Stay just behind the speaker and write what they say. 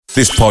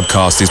This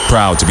podcast is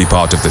proud to be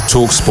part of the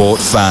TalkSport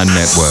Fan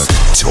Network.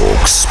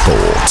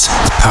 TalkSport.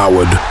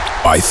 Powered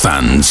by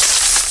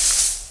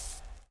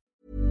fans.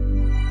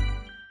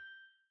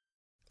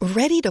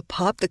 Ready to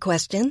pop the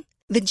question?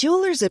 The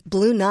jewelers at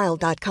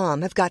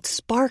BlueNile.com have got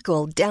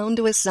sparkle down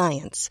to a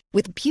science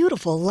with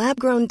beautiful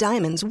lab-grown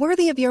diamonds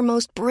worthy of your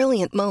most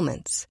brilliant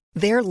moments.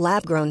 Their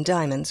lab-grown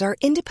diamonds are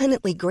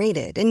independently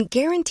graded and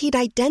guaranteed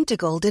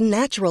identical to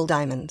natural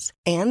diamonds.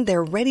 And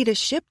they're ready to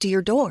ship to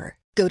your door.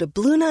 Go to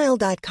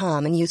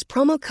BlueNile.com and use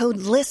promo code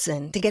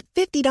LISTEN to get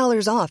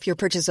 $50 off your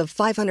purchase of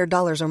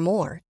 $500 or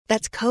more.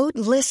 That's code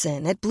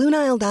LISTEN at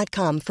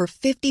BlueNile.com for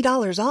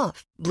 $50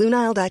 off.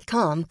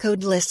 BlueNile.com,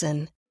 code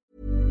LISTEN.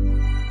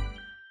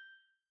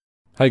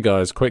 Hey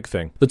guys, quick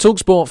thing. The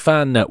TalkSport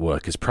Fan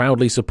Network is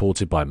proudly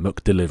supported by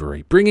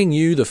McDelivery, bringing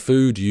you the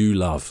food you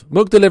love.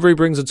 McDelivery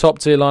brings a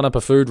top-tier lineup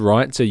of food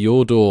right to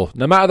your door.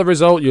 No matter the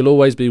result, you'll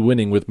always be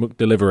winning with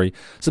McDelivery.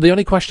 So the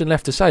only question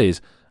left to say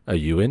is, are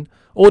you in?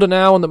 Order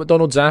now on the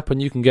McDonald's app and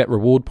you can get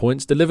reward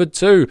points delivered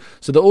too.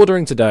 So the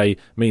ordering today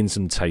means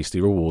some tasty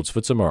rewards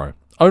for tomorrow.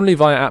 Only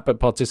via app at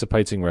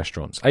participating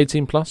restaurants.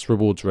 18 plus,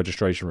 rewards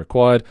registration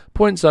required.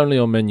 Points only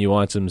on menu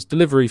items.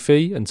 Delivery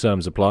fee and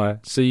terms apply.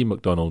 See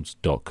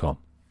mcdonalds.com.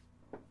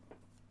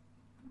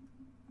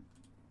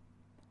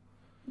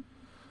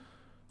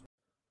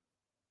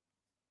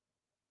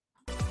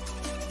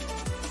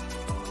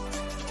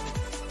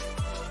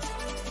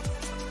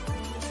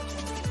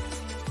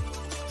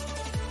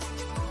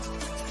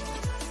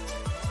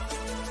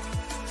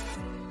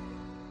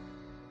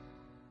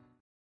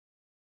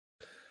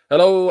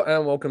 Hello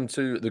and welcome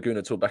to the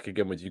Gooner Talk, back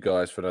again with you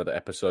guys for another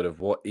episode of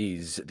what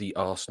is the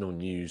Arsenal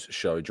News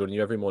Show. Joining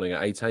you every morning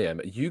at 8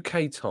 a.m.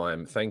 UK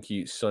time. Thank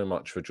you so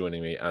much for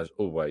joining me as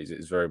always. It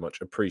is very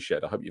much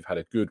appreciated. I hope you've had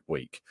a good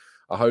week.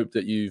 I hope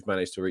that you've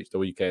managed to reach the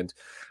weekend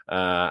in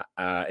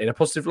a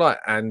positive light,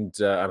 and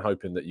I'm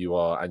hoping that you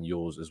are and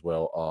yours as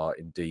well are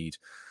indeed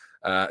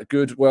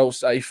good, well,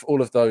 safe,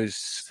 all of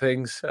those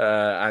things.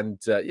 I'm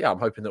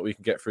hoping that we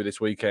can get through this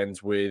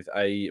weekend with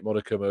a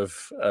modicum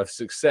of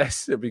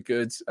success. It'll be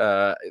good.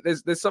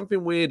 There's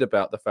something weird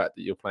about the fact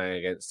that you're playing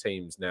against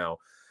teams now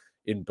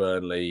in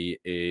Burnley,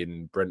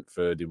 in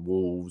Brentford, in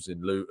Wolves,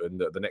 in Luton,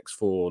 the next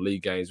 4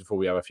 league games before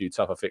we have a few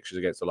tougher fixtures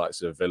against the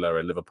likes of Villa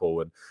and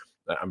Liverpool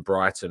and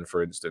Brighton,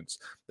 for instance.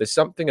 There's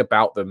something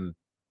about them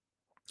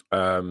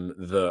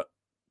that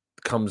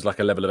comes like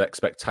a level of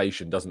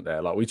expectation, doesn't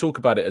there? Like, we talk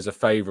about it as a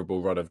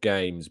favourable run of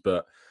games,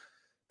 but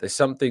there's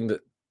something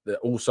that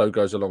also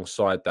goes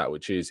alongside that,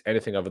 which is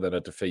anything other than a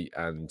defeat,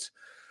 and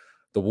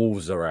the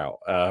Wolves are out.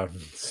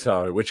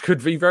 Which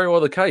could be very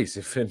well the case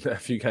if in a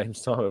few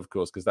games' time, of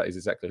course, because that is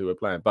exactly who we're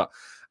playing. But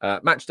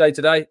match day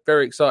today,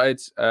 very excited.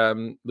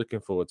 Looking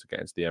forward to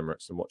getting to the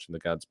Emirates and watching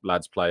the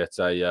lads play at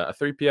a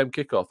 3 p.m.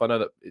 kickoff. I know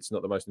that it's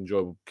not the most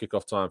enjoyable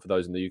kickoff time for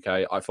those in the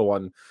UK. I, for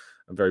one,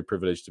 I'm very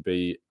privileged to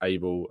be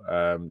able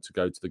to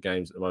go to the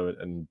games at the moment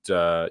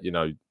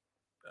and,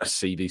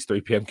 see these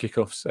 3 p.m.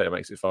 kickoffs. It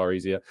makes it far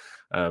easier.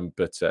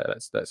 Let's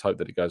hope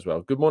that it goes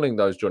well. Good morning,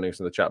 those joining us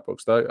in the chat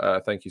box,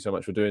 though. Thank you so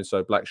much for doing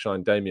so.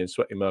 Blackshine, Damien,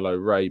 Sweaty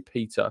Merlot, Ray,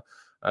 Peter,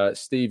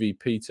 Stevie,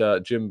 Peter,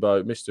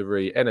 Jimbo, Mr.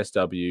 Ree,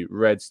 NSW,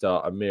 Red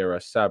Star,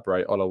 Amira,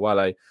 Sabre,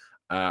 Olawale,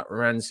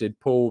 Rancid,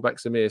 Paul,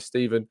 Maximir,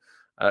 Stephen.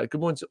 Good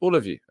morning to all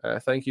of you.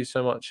 Thank you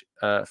so much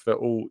for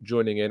all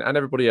joining in, and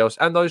everybody else,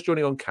 and those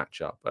joining on catch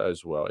up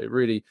as well. It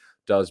really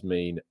does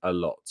mean a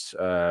lot.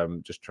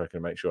 Just trying to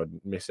make sure I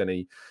didn't miss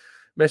anything.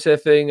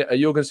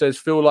 Jorgen says,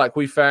 feel like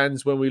we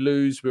fans, when we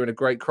lose, we're in a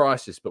great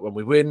crisis, but when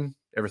we win,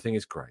 everything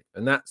is great.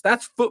 And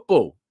that's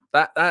football.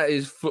 That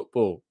is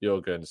football,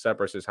 Jorgen.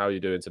 Sabra says, how are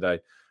you doing today?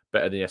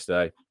 Better than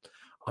yesterday.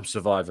 I'm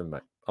surviving,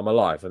 mate. I'm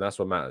alive, and that's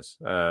what matters.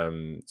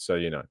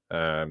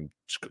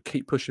 Just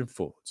keep pushing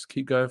forwards,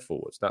 keep going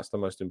forwards. That's the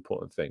most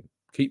important thing.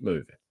 Keep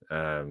moving,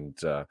 and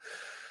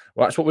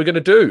that's what we're going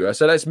to do.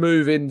 So let's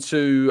move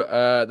into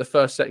the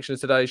first section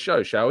of today's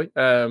show, shall we?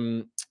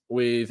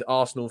 With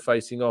Arsenal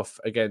facing off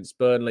against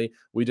Burnley,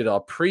 we did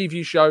our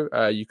preview show.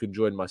 You can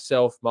join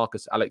myself,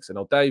 Marcus, Alex, and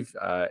Old Dave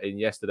in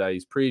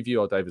yesterday's preview.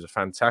 Old Dave was a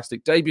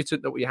fantastic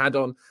debutant that we had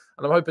on,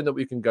 and I'm hoping that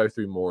we can go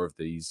through more of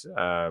these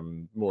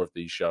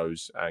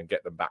shows and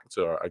get them back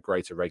to a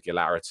greater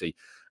regularity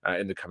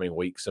in the coming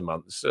weeks and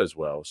months as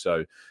well.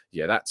 So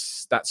yeah, that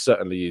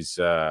certainly is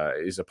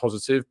a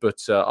positive.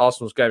 But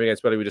Arsenal's game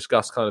against Burnley, we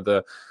discussed kind of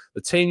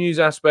the team news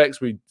aspects.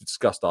 We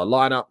discussed our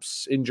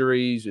lineups,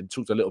 injuries, and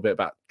talked a little bit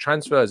about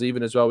transfers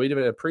even as well. We did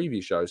a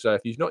preview show. So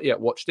if you've not yet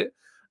watched it,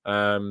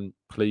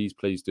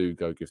 please do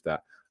go give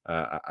that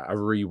a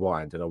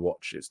rewind and a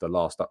watch. It's the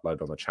last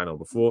upload on the channel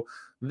before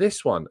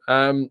this one.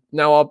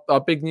 Now,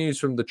 our big news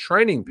from the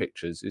training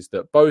pictures is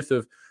that both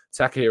of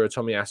Takahiro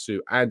Tomiyasu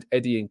and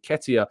Eddie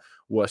Nketiah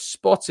were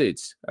spotted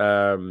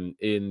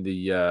in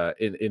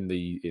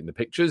the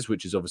pictures,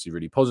 which is obviously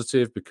really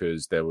positive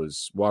because there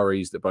was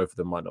worries that both of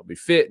them might not be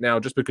fit. Now,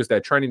 just because they're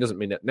training doesn't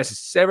mean that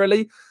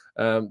necessarily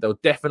they'll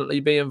definitely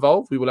be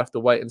involved. We will have to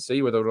wait and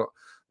see whether or not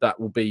that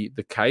will be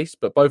the case.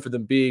 But both of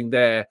them being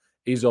there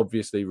is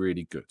obviously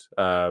really good.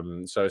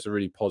 So it's a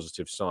really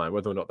positive sign.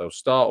 Whether or not they'll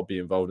start or be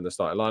involved in the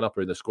starting lineup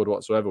or in the squad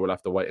whatsoever, we'll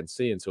have to wait and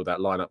see until that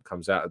lineup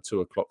comes out at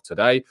 2:00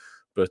 today.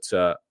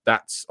 But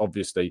that's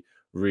obviously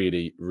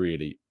really,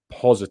 really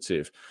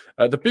positive.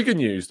 The bigger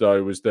news,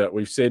 though, was that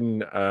we've seen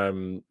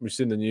the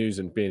news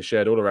and being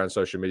shared all around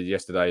social media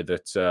yesterday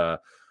that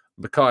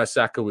Bukayo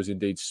Saka was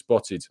indeed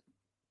spotted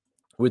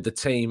with the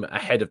team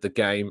ahead of the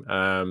game.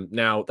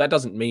 Now, that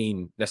doesn't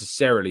mean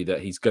necessarily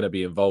that he's going to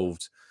be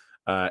involved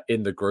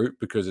in the group,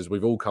 because as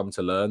we've all come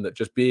to learn, that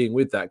just being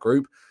with that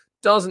group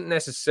doesn't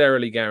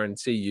necessarily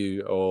guarantee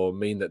you or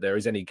mean that there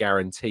is any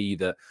guarantee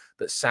that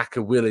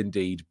Saka will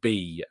indeed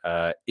be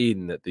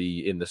in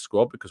the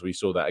squad, because we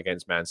saw that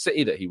against Man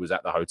City, that he was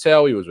at the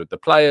hotel, he was with the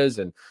players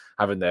and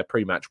having their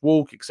pre-match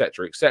walk,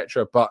 etc.,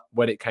 etc. But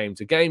when it came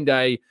to game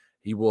day,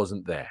 he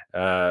wasn't there.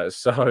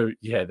 So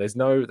yeah, there's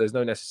no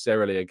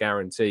necessarily a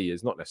guarantee.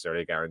 It's not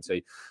necessarily a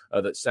guarantee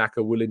that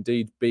Saka will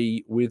indeed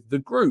be with the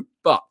group,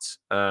 but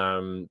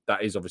that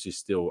is obviously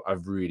still a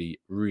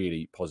really,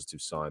 really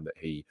positive sign that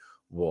he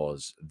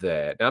was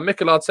there. Now,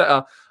 Mikel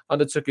Arteta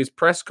undertook his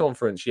press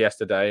conference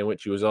yesterday, in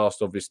which he was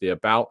asked obviously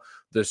about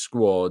the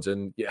squad,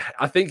 and yeah,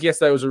 I think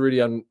yesterday was a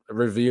really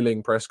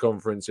revealing press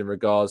conference in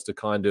regards to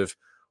kind of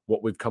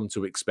what we've come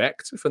to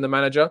expect from the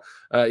manager.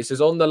 He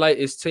says, on the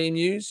latest team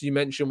news, you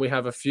mentioned we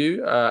have a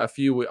few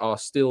are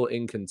still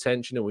in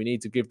contention, and we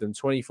need to give them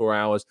 24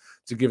 hours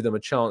to give them a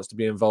chance to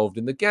be involved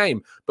in the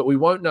game. But we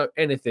won't know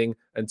anything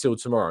until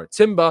tomorrow.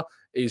 Timber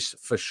is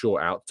for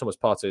sure out. Thomas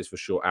Partey is for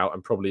sure out,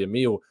 and probably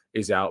Emil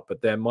is out,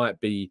 but there might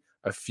be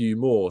a few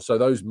more. So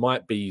those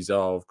might be's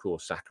are, of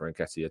course, Saka and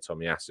Nketiah,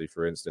 Tomiyasu,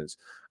 for instance,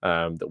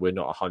 that we're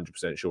not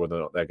 100% sure whether or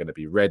not they're going to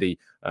be ready.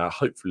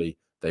 Hopefully,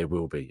 they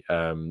will be.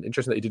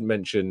 Interesting that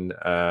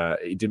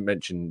he didn't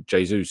mention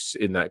Jesus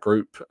in that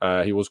group.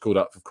 He was called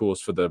up, of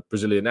course, for the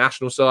Brazilian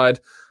national side.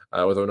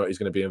 Whether or not he's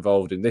going to be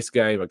involved in this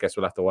game, I guess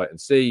we'll have to wait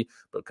and see.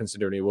 But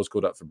considering he was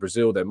called up for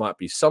Brazil, there might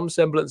be some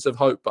semblance of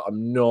hope. But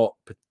I'm not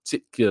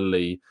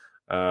particularly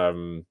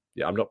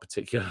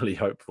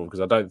hopeful,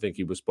 because I don't think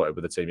he was spotted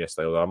with the team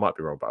yesterday, although I might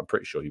be wrong, but I'm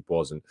pretty sure he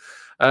wasn't.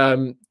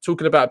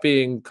 Talking about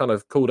being kind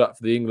of called up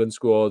for the England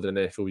squad and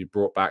if he'll be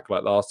brought back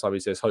like last time, he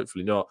says,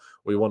 hopefully not.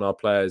 We want our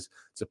players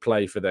to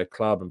play for their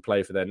club and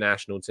play for their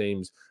national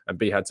teams, and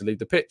B had to leave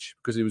the pitch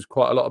because he was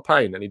quite a lot of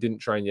pain and he didn't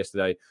train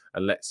yesterday,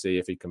 and let's see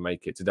if he can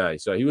make it today.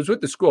 So he was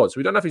with the squad, so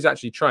we don't know if he's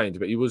actually trained,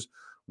 but he was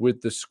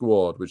with the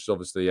squad, which is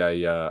obviously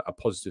a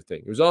positive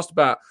thing. He was asked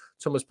about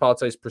Thomas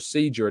Partey's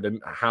procedure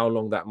and how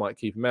long that might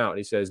keep him out. And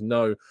he says,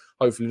 no,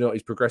 hopefully not.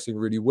 He's progressing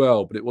really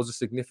well, but it was a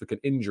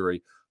significant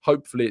injury.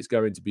 Hopefully it's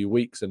going to be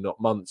weeks and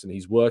not months, and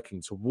he's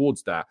working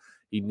towards that.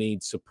 He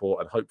needs support,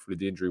 and hopefully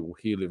the injury will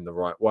heal him the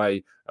right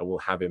way and we'll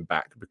have him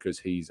back, because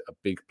he's a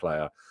big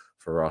player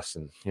for us.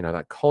 And, you know,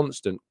 that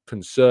constant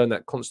concern,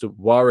 that constant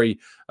worry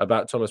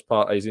about Thomas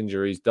Partey's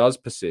injuries does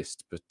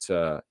persist.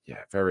 But,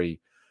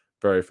 very,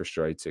 very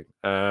frustrating.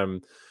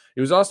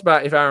 He was asked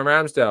about if Aaron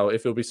Ramsdale,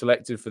 if he'll be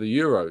selected for the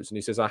Euros. And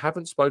he says, I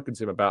haven't spoken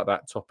to him about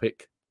that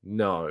topic.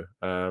 No.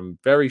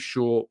 Very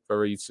short,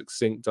 very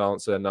succinct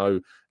answer. No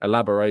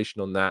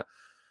elaboration on that.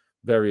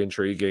 Very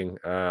intriguing.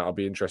 I'll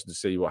be interested to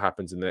see what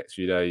happens in the next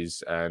few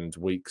days and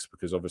weeks,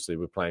 because obviously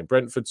we're playing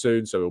Brentford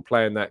soon. So we'll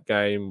play in that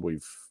game.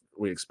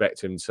 We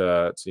expect him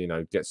to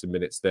get some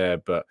minutes there,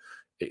 but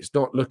it's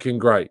not looking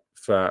great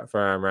for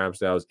Aaron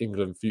Ramsdale's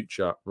England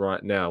future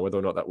right now. Whether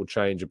or not that will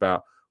change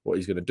about what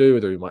he's going to do,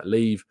 whether he might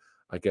leave,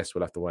 I guess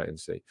we'll have to wait and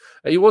see.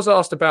 He was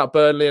asked about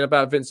Burnley and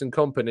about Vincent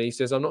Kompany. He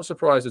says, I'm not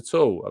surprised at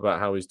all about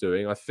how he's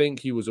doing. I think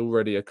he was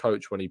already a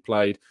coach when he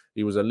played.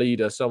 He was a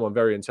leader, someone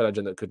very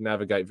intelligent that could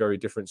navigate very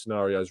different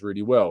scenarios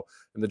really well.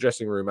 In the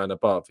dressing room and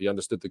above, he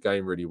understood the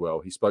game really well.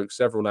 He spoke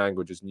several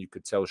languages, and you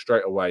could tell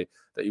straight away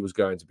that he was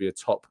going to be a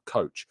top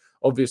coach.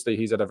 Obviously,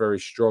 he's had a very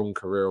strong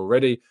career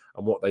already,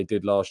 and what they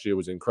did last year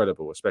was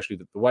incredible, especially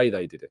the way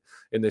they did it.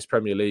 In this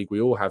Premier League,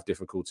 we all have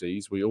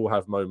difficulties. We all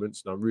have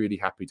moments, and I'm really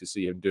happy to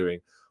see him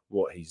doing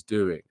what he's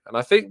doing. And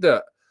I think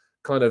that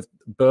kind of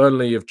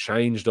Burnley have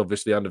changed,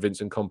 obviously, under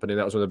Vincent Kompany.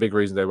 That was one of the big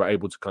reasons they were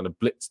able to kind of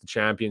blitz the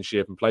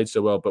Championship and played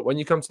so well. But when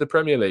you come to the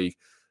Premier League,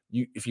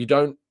 if you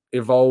don't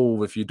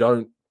evolve, if you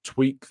don't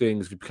tweak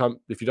things,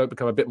 if you don't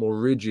become a bit more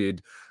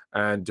rigid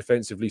and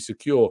defensively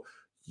secure,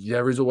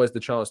 there is always the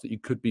chance that you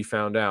could be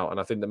found out. And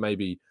I think that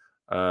maybe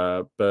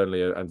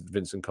Burnley and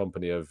Vincent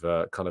Kompany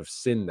have kind of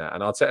seen that.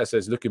 And Arteta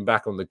says, looking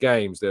back on the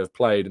games they have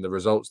played and the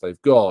results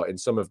they've got, in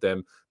some of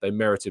them, they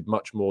merited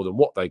much more than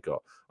what they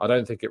got. I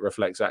don't think it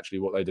reflects actually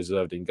what they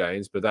deserved in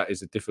games, but that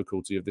is the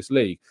difficulty of this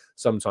league.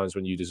 Sometimes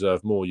when you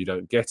deserve more, you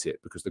don't get it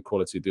because the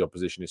quality of the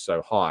opposition is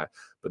so high.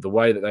 But the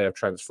way that they have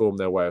transformed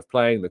their way of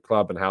playing, the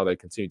club, and how they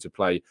continue to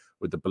play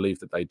with the belief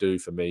that they do,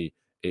 for me,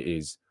 it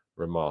is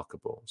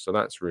remarkable. So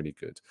that's really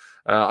good.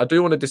 I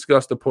do want to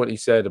discuss the point he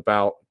said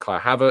about Kai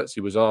Havertz.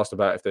 He was asked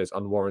about if there's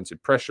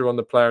unwarranted pressure on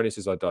the player, and he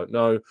says, I don't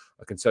know.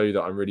 I can tell you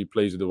that I'm really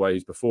pleased with the way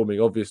he's performing.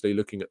 Obviously,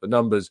 looking at the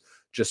numbers,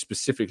 just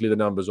specifically the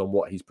numbers on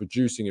what he's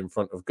producing in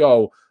front of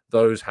goal,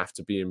 those have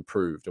to be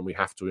improved, and we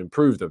have to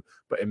improve them.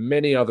 But in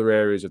many other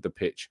areas of the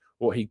pitch,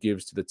 what he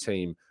gives to the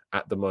team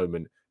at the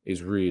moment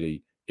is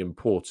really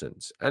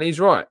important. And he's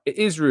right, it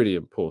is really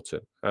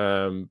important.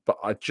 But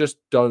I just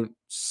don't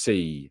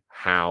see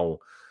how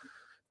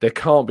there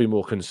can't be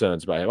more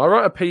concerns about him. I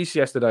wrote a piece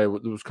yesterday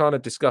that was kind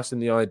of discussing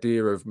the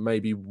idea of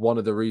maybe one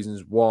of the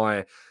reasons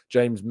why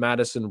James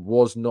Maddison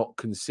was not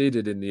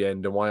considered in the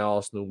end and why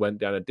Arsenal went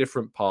down a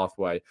different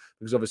pathway.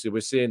 Because obviously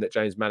we're seeing that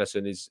James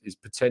Maddison is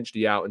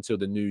potentially out until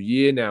the new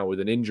year now with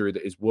an injury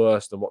that is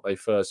worse than what they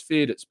first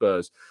feared at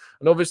Spurs.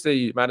 And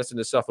obviously Maddison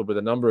has suffered with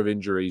a number of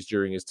injuries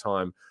during his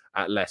time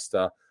at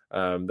Leicester.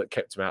 That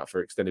kept him out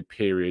for extended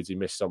periods. He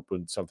missed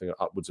something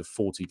upwards of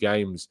 40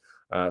 games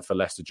for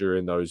Leicester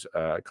during those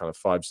kind of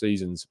 5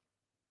 seasons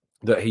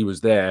that he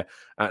was there.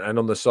 And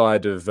on the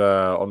side of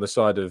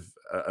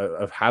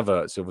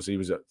Havertz, obviously he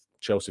was at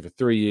Chelsea for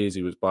 3 years.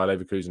 He was by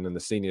Leverkusen in the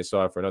senior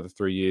side for another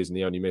 3 years, and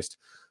he only missed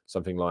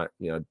something like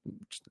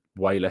just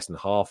way less than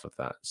half of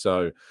that.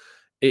 So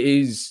it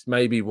is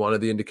maybe one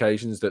of the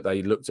indications that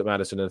they looked at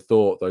Maddison and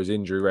thought those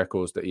injury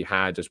records that he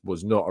had just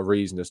was not a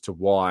reason as to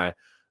why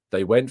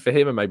they went for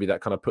him, and maybe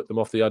that kind of put them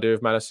off the idea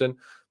of Maddison.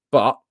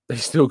 But they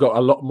still got a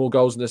lot more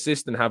goals and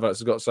assists than Havertz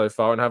has got so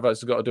far, and Havertz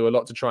has got to do a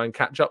lot to try and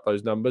catch up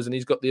those numbers, and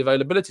he's got the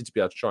availability to be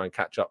able to try and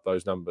catch up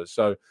those numbers.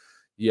 So,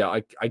 yeah,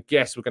 I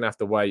guess we're going to have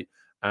to wait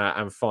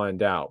and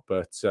find out.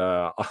 But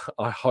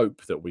I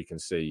hope that we can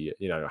see,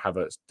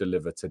 Havertz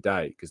deliver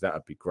today, because that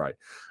would be great.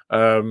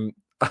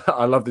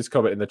 I love this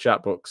comment in the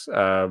chat box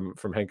from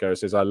Henko. It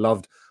says, I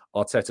loved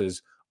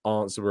Arteta's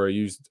answer where he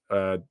used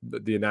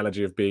the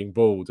analogy of being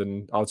bald,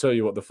 and I'll tell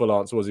you what the full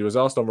answer was. He was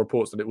asked on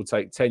reports that it will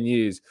take 10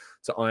 years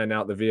to iron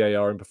out the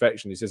VAR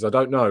imperfection. He says, I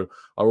don't know,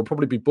 I will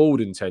probably be bald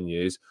in 10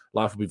 years,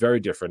 life will be very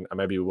different, and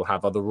maybe we'll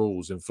have other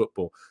rules in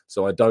football,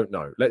 so I don't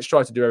know. Let's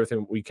try to do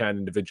everything we can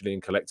individually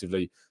and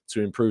collectively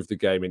to improve the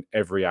game in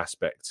every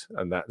aspect,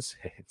 and that's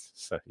it.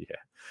 So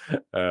yeah,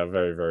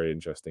 very, very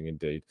interesting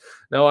indeed.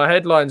 Now, our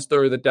headline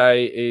story of the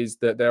day is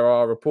that there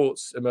are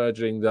reports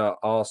emerging that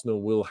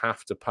Arsenal will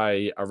have to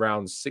pay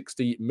around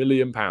 £60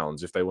 million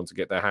if they want to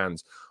get their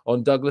hands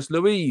on Douglas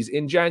Luiz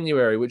in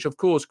January, which of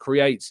course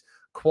creates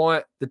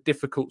quite the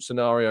difficult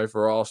scenario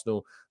for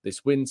Arsenal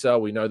this winter.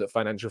 We know that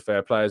financial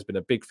fair play has been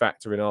a big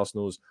factor in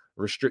Arsenal's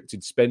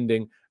restricted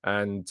spending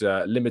and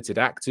limited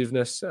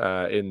activeness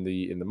in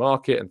the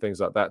market and things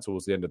like that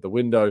towards the end of the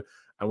window.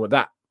 And with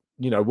that,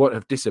 won't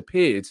have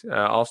disappeared.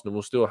 Arsenal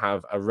will still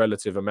have a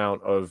relative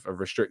amount of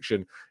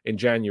restriction in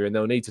January, and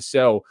they'll need to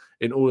sell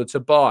in order to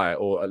buy,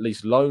 or at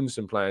least loan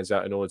some players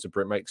out in order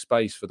to make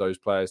space for those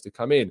players to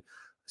come in.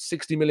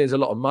 60 million is a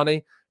lot of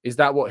money. Is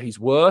that what he's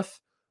worth?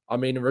 I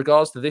mean, in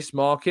regards to this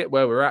market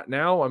where we're at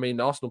now, I mean,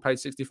 Arsenal paid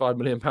 £65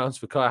 million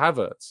for Kai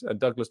Havertz, and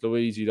Douglas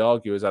Luiz, you'd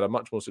argue, has had a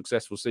much more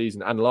successful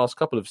season and last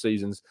couple of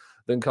seasons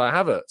than Kai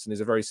Havertz, and is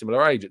a very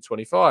similar age at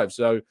 25.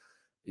 So,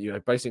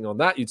 basing on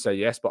that, you'd say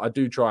yes, but I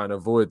do try and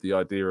avoid the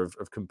idea of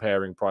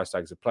comparing price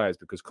tags of players,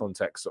 because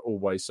contexts are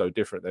always so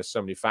different. There's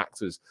so many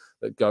factors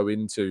that go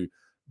into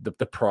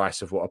the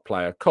price of what a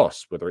player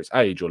costs, whether it's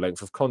age or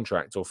length of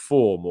contract or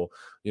form or,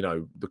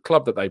 the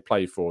club that they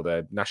play for,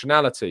 their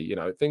nationality,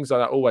 things like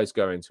that always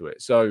go into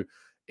it. So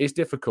it's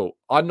difficult.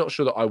 I'm not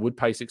sure that I would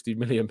pay £60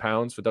 million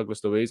for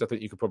Douglas Luiz. I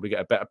think you could probably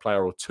get a better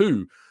player or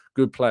two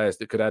good players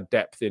that could add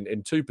depth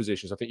in two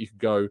positions. I think you could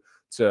go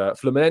to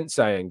Fluminense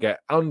and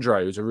get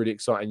Andre, who's a really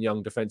exciting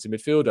young defensive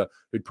midfielder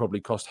who'd probably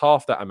cost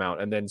half that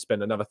amount, and then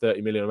spend another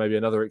 30 million or maybe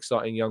another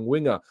exciting young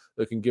winger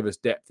that can give us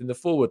depth in the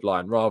forward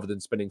line, rather than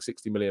spending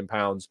 £60 million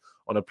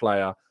on a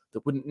player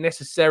that wouldn't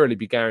necessarily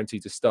be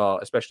guaranteed to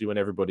start, especially when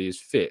everybody is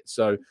fit.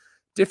 So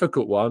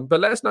difficult one.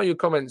 But let us know your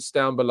comments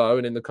down below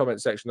and in the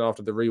comment section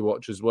after the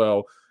rewatch as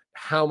well,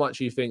 how much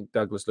you think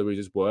Douglas Luiz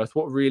is worth,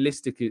 what a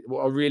realistic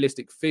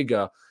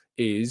figure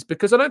is,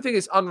 because I don't think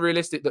it's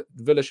unrealistic that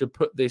Villa should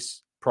put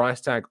this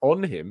price tag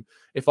on him.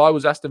 If I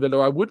was Aston Villa,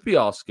 I would be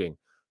asking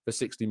for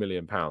 £60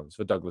 million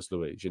for Douglas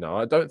Luiz.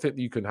 I don't think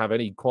you can have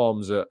any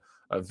qualms at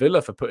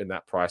Villa for putting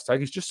that price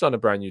tag. He's just signed a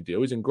brand new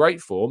deal. He's in great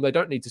form. They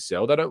don't need to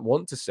sell. They don't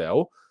want to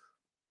sell.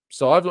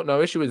 So I've got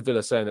no issue with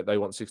Villa saying that they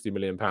want £60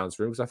 million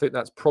for him, because I think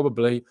that's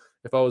probably,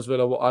 if I was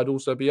Villa, what I'd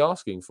also be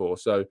asking for.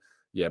 So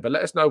yeah, but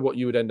let us know what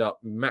you would end up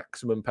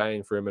maximum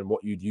paying for him and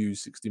what you'd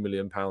use £60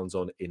 million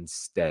on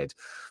instead.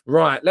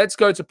 Right, let's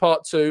go to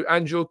part 2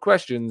 and your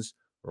questions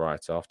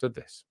right after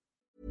this.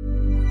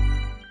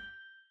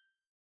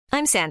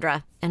 I'm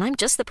Sandra, and I'm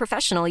just the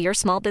professional your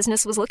small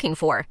business was looking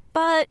for.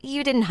 But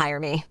you didn't hire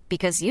me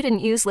because you didn't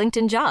use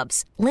LinkedIn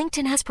Jobs.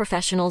 LinkedIn has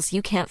professionals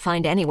you can't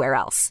find anywhere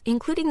else,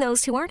 including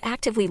those who aren't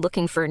actively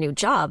looking for a new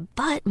job,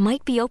 but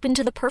might be open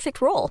to the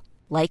perfect role,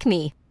 like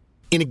me.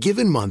 In a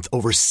given month,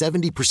 over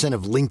 70%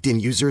 of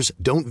LinkedIn users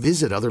don't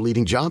visit other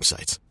leading job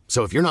sites.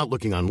 So if you're not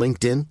looking on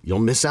LinkedIn, you'll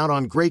miss out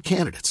on great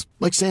candidates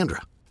like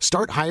Sandra.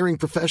 Start hiring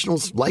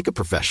professionals like a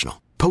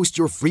professional. Post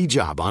your free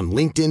job on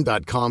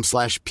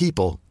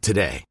linkedin.com/people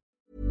today.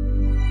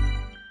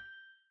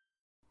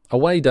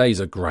 Away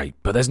days are great,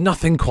 but there's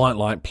nothing quite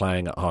like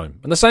playing at home.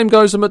 And the same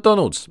goes for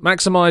McDonald's.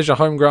 Maximise your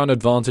home ground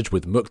advantage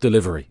with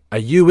McDelivery. Are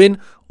you in?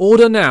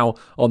 Order now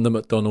on the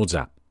McDonald's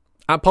app.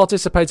 At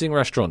participating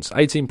restaurants,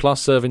 18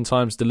 plus, serving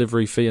times,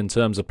 delivery fee and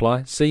terms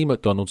apply. See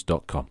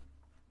mcdonalds.com.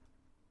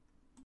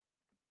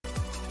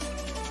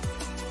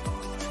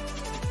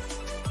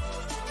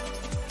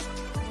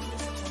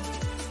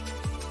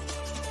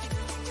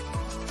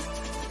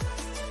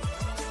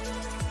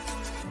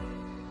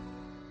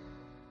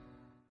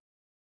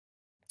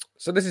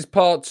 So this is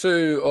part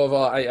 2 of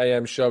our 8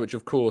 a.m. show, which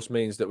of course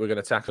means that we're going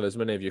to tackle as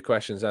many of your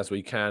questions as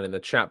we can in the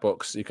chat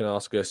box. You can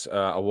ask us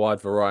a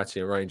wide variety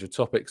and range of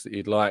topics that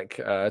you'd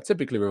like,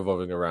 typically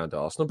revolving around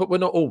Arsenal, but we're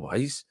not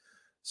always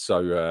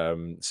so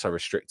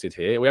restricted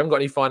here. We haven't got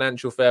any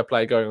financial fair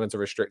play going on to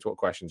restrict what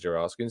questions you're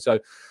asking. So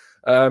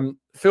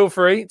feel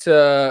free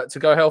to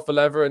go hell for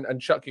leather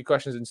and chuck your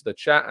questions into the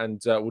chat, and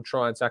we'll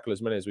try and tackle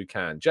as many as we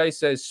can. Jay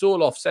says,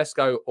 Sorloth,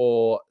 Sesko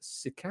or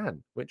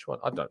Sikan? Which one?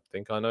 I don't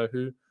think I know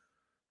who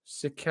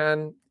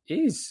Sikan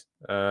is.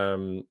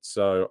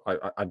 So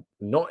I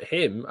not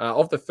him.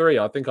 Of the three,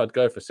 I think I'd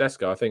go for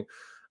Sesko. I think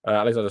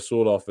Alexander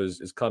Sorloth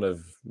is kind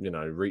of,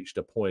 reached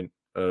a point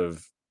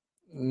of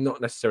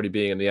not necessarily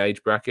being in the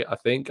age bracket, I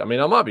think. I mean,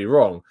 I might be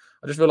wrong.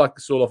 I just feel like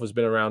Sorloth has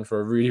been around for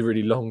a really,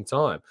 really long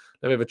time.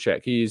 Let me have a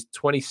check. He is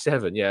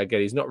 27. Yeah, again,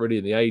 he's not really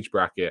in the age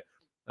bracket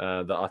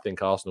that I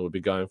think Arsenal would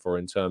be going for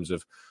in terms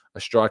of a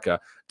striker.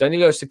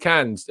 Danilo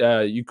Sikan,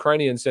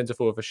 Ukrainian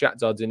centre-forward for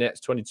Shakhtar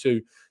Donetsk,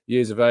 22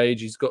 years of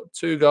age. He's got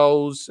 2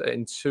 goals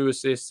and 2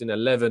 assists in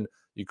 11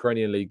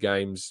 Ukrainian league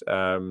games,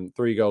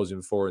 3 goals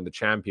in 4 in the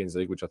Champions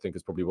League, which I think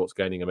is probably what's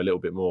gaining him a little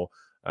bit more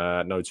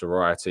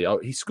notoriety. Oh,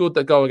 he scored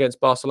that goal against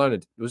Barcelona.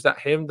 Was that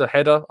him, the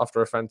header,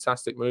 after a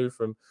fantastic move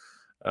from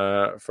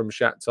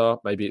Shakhtar?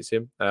 Maybe it's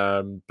him.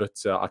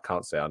 But I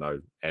can't say I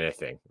know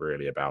anything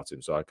really about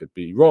him, so I could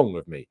be wrong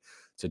with me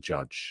to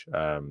judge.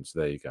 So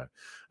there you go.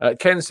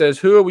 Ken says,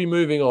 who are we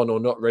moving on or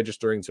not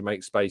registering to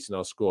make space in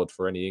our squad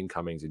for any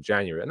incomings in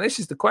January? And this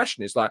is the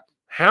question. It's like,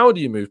 how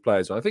do you move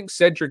players on? I think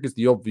Cedric is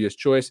the obvious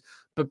choice,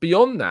 but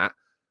beyond that,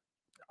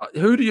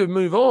 who do you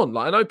move on?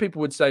 Like, I know people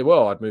would say,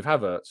 well, I'd move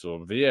Havertz or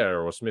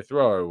Vieira or Smith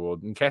Rowe or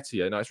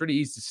Nketiah. It's really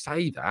easy to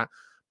say that,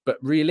 but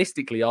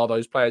realistically, are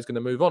those players going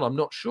to move on? I'm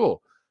not sure.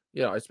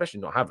 Especially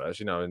not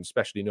Havertz, and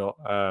especially not...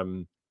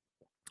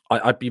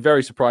 I'd be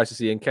very surprised to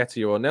see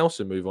Nketiah or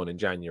Nelson move on in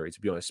January,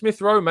 to be honest.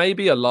 Smith Rowe,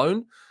 maybe a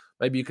loan.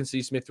 Maybe you can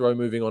see Smith Rowe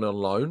moving on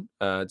loan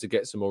to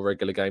get some more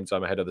regular game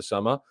time ahead of the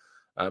summer.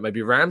 Maybe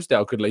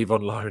Ramsdale could leave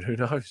on loan. Who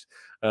knows?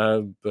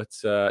 I'm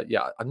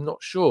not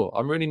sure.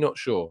 I'm really not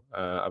sure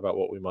about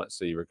what we might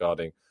see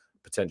regarding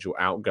potential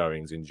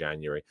outgoings in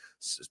January.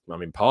 I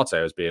mean,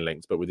 Partey is being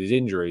linked, but with his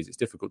injuries, it's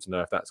difficult to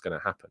know if that's going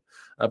to happen.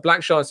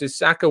 Blackshine says,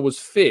 Saka was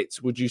fit.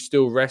 Would you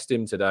still rest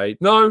him today?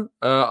 No,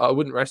 I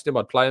wouldn't rest him.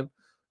 I'd play him.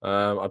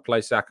 I'd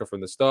play Saka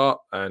from the start,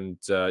 and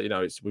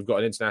we've got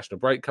an international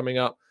break coming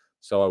up,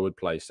 so I would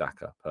play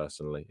Saka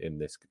personally in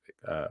this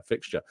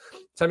fixture.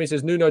 Tammy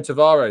says, Nuno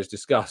Tavares,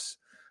 discuss.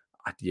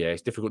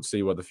 It's difficult to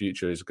see where the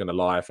future is going to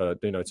lie for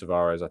Nuno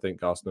Tavares. I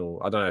think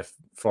Arsenal, I don't know if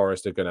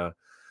Forest are going to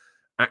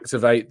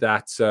activate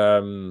that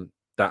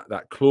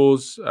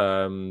clause,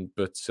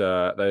 but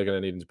they're going to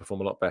need him to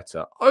perform a lot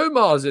better.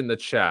 Omar's in the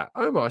chat.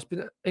 Omar, it's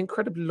been an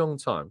incredibly long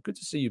time. Good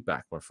to see you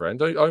back, my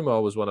friend.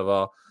 Omar was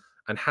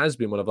has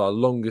been one of our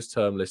longest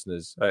term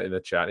listeners in the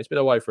chat. He's been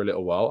away for a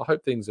little while. I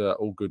hope things are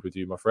all good with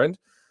you, my friend,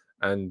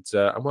 and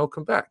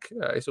welcome back.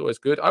 It's always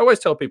good. I always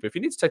tell people, if you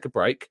need to take a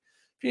break,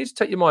 if you need to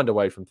take your mind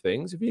away from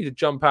things, if you need to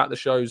jump out the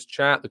show's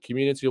chat, the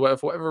community, or whatever,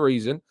 for whatever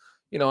reason,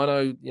 I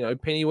know,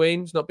 Penny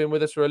Ween's not been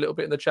with us for a little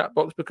bit in the chat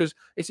box, because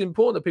it's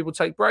important that people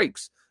take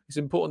breaks. It's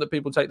important that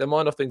people take their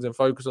mind off things and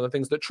focus on the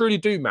things that truly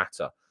do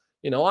matter.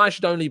 I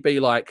should only be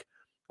like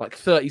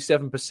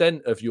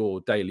 37% of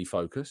your daily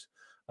focus.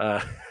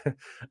 I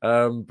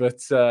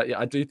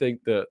do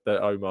think that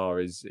Omar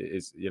is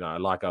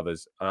like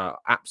others,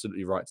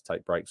 absolutely right to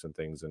take breaks and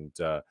things, and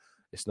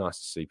it's nice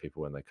to see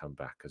people when they come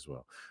back as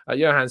well.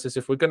 Johan says,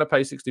 if we're going to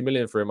pay 60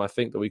 million for him, I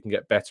think that we can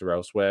get better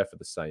elsewhere for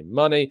the same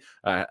money.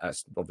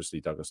 That's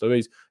obviously Douglas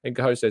Luiz.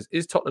 Incaho says,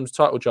 is Tottenham's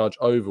title charge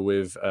over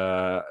with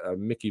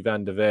Mickey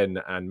van der Ven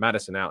and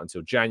Maddison out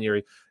until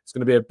January? It's going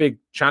to be a big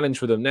challenge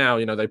for them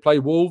now. They play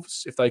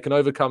Wolves. If they can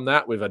overcome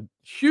that with a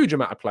huge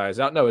amount of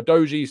players out. No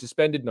Adoji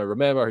suspended, no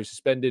Romero who's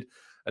suspended,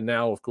 and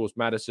now, of course,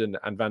 Maddison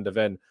and van der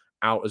Ven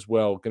out as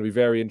well. Going to be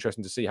very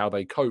interesting to see how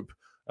they cope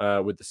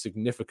with the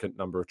significant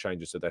number of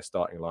changes to their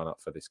starting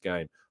lineup for this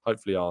game.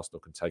 Hopefully Arsenal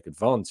can take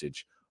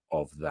advantage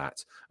of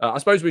that. I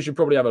suppose we should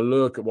probably have a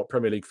look at what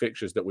Premier League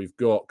fixtures that we've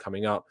got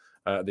coming up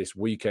this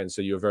weekend,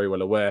 so you're very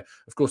well aware.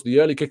 Of course,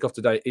 the early kickoff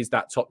today is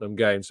that Tottenham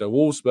game. So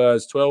Wolves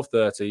Spurs,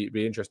 12:30. It'd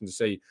be interesting to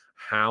see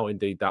how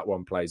indeed that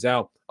one plays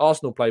out.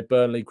 Arsenal play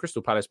Burnley,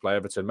 Crystal Palace play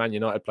Everton, Man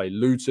United play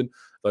Luton.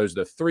 Those are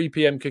the 3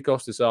 p.m.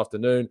 kickoffs this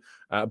afternoon.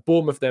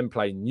 Bournemouth then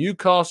play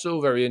Newcastle.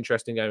 Very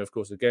interesting game, of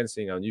course, again,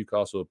 seeing how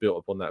Newcastle have built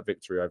upon that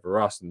victory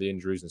over us and the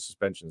injuries and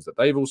suspensions that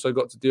they've also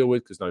got to deal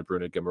with, because no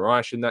Bruno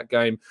Guimaraes in that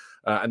game.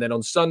 And then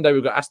on Sunday,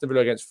 we've got Aston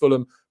Villa against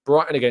Fulham,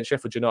 Brighton against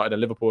Sheffield United,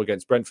 and Liverpool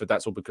against Brentford.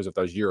 That's all because of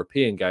those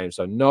European games.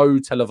 So no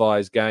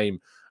televised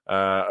game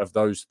of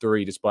those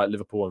three, despite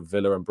Liverpool and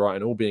Villa and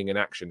Brighton all being in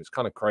action. It's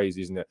kind of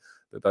crazy, isn't it,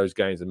 that those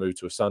games are moved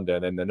to a Sunday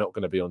and then they're not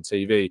going to be on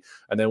TV.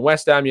 And then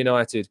West Ham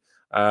United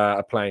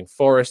are playing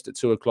Forest at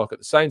 2 o'clock at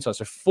the same time.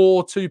 So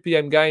 4 2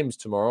 p.m. games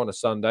tomorrow on a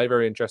Sunday.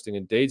 Very interesting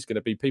indeed. It's going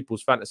to be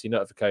people's fantasy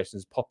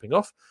notifications popping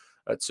off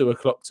at 2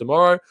 o'clock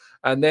tomorrow.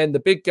 And then the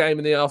big game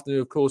in the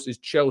afternoon, of course, is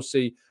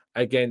Chelsea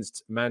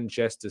against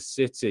Manchester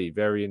City.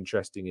 Very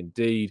interesting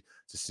indeed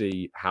to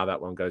see how that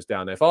one goes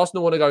down. Now, if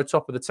Arsenal want to go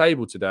top of the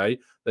table today,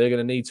 they're going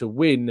to need to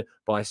win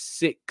by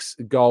 6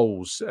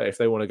 goals if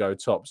they want to go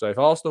top. So if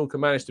Arsenal can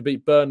manage to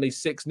beat Burnley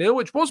 6-0,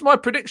 which was my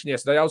prediction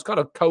yesterday, I was kind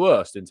of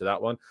coerced into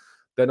that one,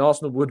 then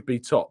Arsenal would be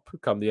top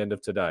come the end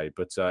of today.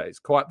 But it's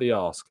quite the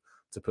ask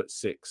to put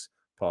 6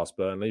 past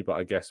Burnley. But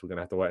I guess we're going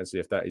to have to wait and see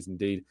if that is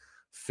indeed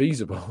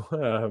feasible.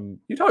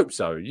 You'd hope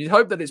so. You'd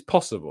hope that it's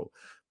possible.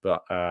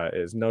 But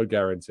there's no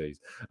guarantees.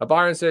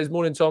 Byron says,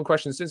 morning, Tom.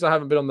 Question. Since I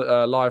haven't been on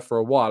the live for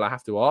a while, I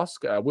have to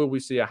ask, will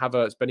we see a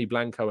Havertz, Benny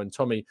Blanco and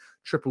Tommy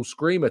triple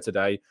screamer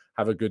today?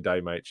 Have a good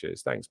day, mate.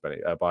 Cheers. Thanks,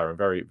 Byron.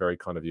 Very, very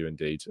kind of you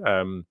indeed.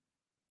 That'd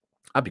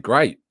be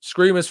great.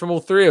 Screamers from all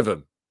 3 of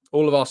them.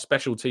 All of our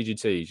special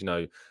TGTs, you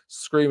know,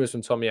 screamers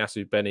from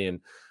Tomiyasu, Benny and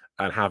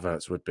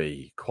Havertz would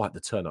be quite the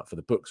turn up for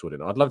the books, wouldn't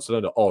it? I'd love to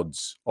know the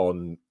odds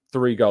on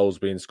 3 goals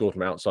being scored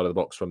from outside of the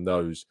box from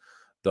those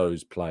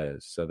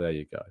players. So there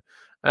you go.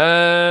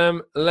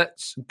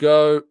 Let's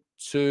go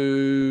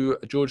to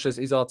George says,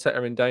 is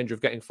Arteta in danger of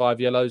getting 5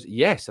 yellows?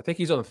 Yes, I think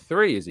he's on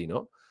 3, is he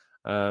not?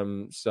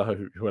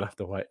 So we'll have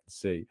to wait and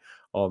see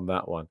on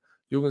that one.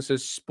 Jürgen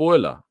says,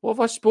 spoiler. What have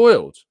I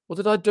spoiled? What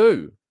did I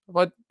do?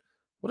 What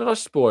did I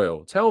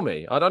spoil? Tell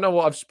me. I don't know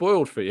what I've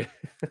spoiled for you.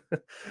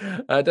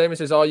 Damon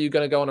says, are you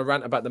going to go on a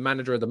rant about the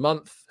manager of the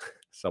month?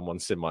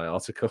 Someone's in my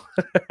article.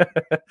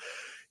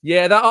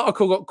 Yeah, that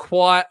article got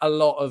quite a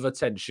lot of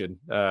attention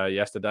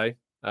yesterday.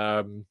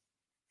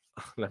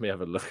 Let me have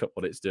a look at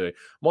what it's doing.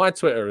 My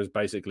Twitter has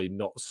basically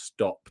not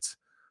stopped.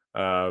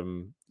 I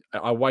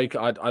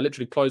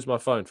literally close my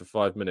phone for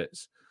 5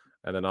 minutes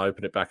and then I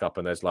open it back up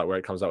and there's like where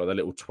it comes out with a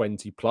little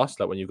 20 plus,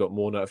 like when you've got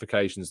more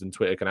notifications than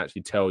Twitter can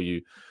actually tell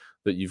you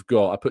that you've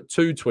got. I put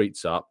 2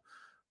 tweets up.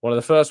 One of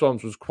the first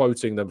ones was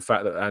quoting the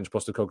fact that Ange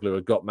Postecoglou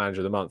had got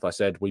manager of the month. I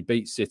said, we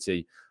beat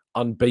City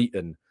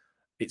unbeaten.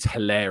 It's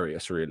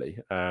hilarious, really,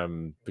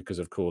 because,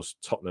 of course,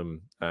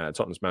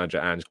 Tottenham's manager,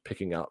 Ange,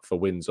 picking up for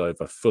wins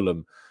over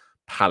Fulham,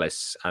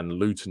 Palace and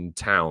Luton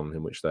Town,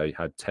 in which they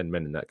had 10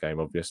 men in that game,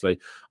 obviously.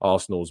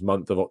 Arsenal's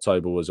month of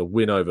October was a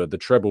win over the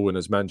treble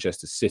winners,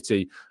 Manchester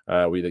City.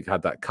 We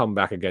had that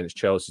comeback against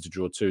Chelsea to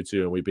draw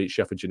 2-2, and we beat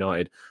Sheffield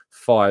United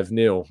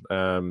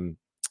 5-0.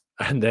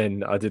 And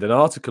then I did an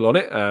article on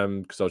it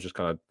because I was just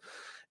kind of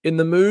in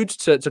the mood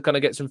to kind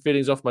of get some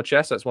feelings off my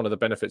chest. That's one of the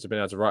benefits of being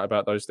able to write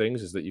about those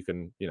things, is that you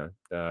can,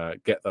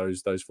 get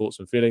those thoughts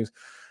and feelings.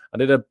 I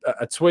did a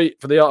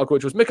tweet for the article,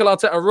 which was Mikel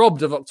Arteta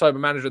robbed of October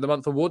Manager of the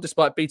Month award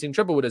despite beating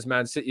treble winners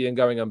Man City and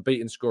going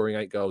unbeaten, scoring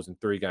 8 goals in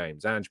 3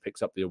 games. Ange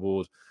picks up the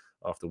award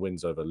after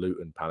wins over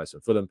Luton, Palace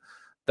and Fulham.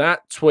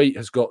 That tweet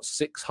has got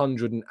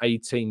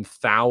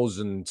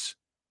 618,000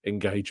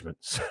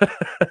 engagements.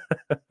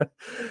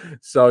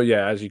 So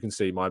yeah, as you can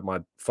see, my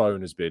phone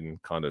has been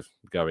kind of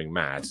going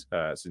mad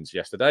since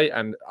yesterday,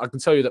 and I can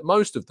tell you that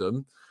most of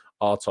them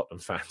are Tottenham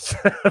fans.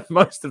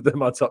 Most of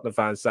them are Tottenham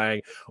fans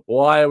saying,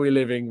 why are we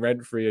living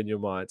rent-free in your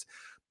minds?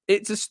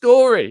 It's a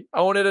story.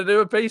 I wanted to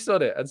do a piece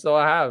on it, and so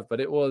I have, but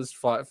it was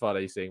quite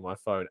funny seeing my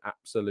phone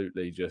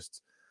absolutely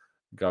just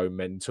go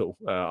mental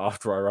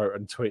after I wrote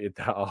and tweeted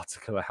that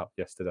article out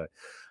yesterday.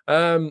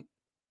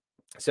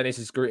 Sending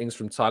his greetings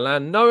from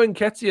Thailand. No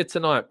Nketiah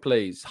tonight,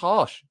 please.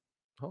 Harsh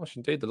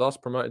indeed. The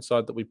last promoted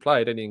side that we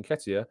played, Eddie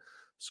Nketiah,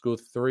 scored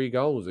 3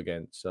 goals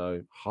against.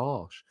 So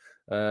harsh.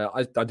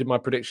 I did my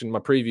prediction, my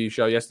preview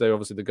show yesterday.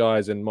 Obviously, the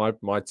guys and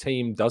my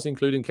team does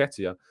include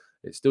Nketiah.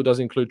 It still does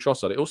include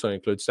Trossard. It also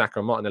includes Saka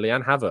and Martinelli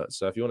and Havertz.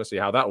 So if you want to see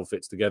how that all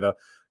fits together,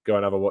 go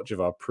and have a watch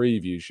of our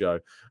preview show.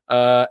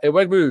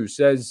 Ewegbu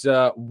says,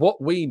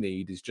 what we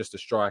need is just a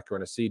striker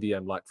and a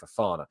CDM like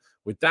Fofana.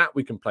 With that,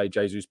 we can play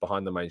Jesus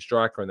behind the main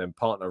striker and then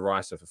partner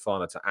Rice and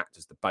Fofana to act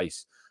as the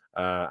base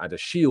and a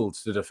shield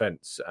to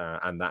defence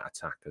and that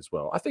attack as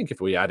well. I think if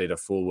we added a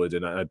forward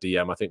and a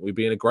DM, I think we'd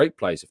be in a great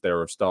place if they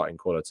were of starting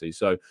quality.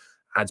 So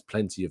adds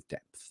plenty of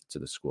depth to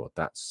the squad.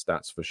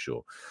 That's for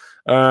sure.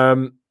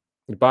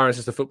 Byron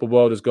says the football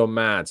world has gone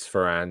mad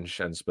for Ange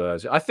and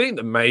Spurs. I think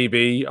that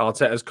maybe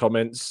Arteta's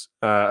comments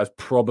has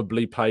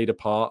probably played a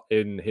part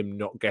in him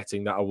not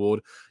getting that award.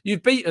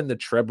 You've beaten the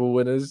treble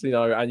winners,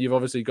 and you've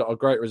obviously got a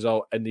great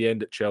result in the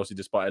end at Chelsea,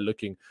 despite it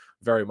looking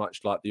very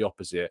much like the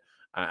opposite.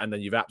 And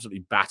then you've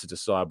absolutely battered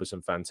aside with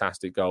some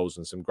fantastic goals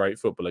and some great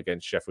football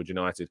against Sheffield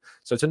United.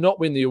 So to not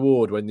win the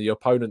award when the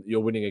opponent that you're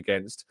winning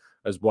against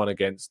has won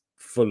against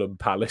Fulham,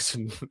 Palace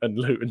and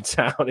Luton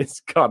Town, it's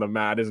kind of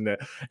mad, isn't it?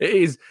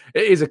 It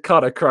is a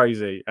kind of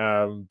crazy.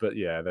 But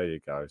yeah, there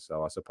you go.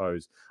 So I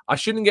suppose I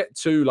shouldn't get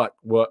too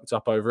worked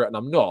up over it, and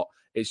I'm not.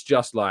 It's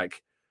just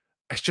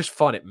just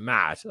find it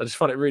mad. I just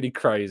find it really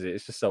crazy.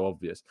 It's just so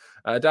obvious.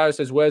 Dario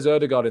says, where's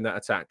Ødegaard in that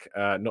attack?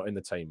 Not in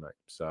the team, mate.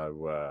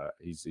 So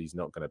he's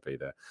not going to be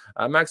there.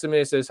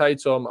 Maximir says, hey,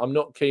 Tom, I'm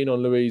not keen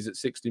on Luiz at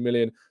 60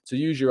 million. To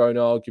use your own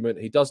argument,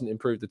 he doesn't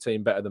improve the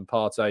team better than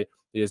Partey.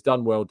 He has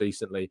done well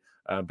decently,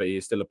 but he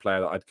is still a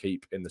player that I'd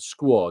keep in the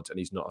squad, and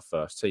he's not a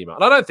first teamer.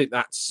 And I don't think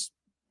that's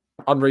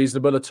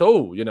unreasonable at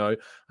all. I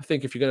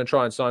think if you're going to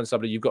try and sign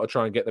somebody, you've got to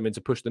try and get them in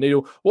to push the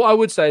needle. What I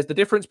would say is the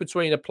difference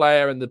between a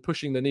player and the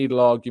pushing the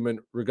needle argument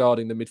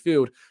regarding the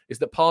midfield is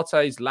that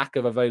Partey's lack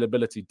of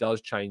availability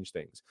does change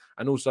things.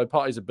 And also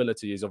Partey's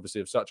ability is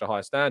obviously of such a high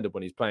standard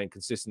when he's playing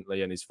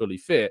consistently and is fully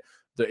fit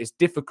that it's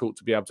difficult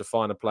to be able to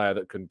find a player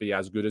that can be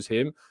as good as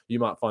him. You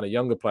might find a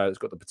younger player that's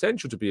got the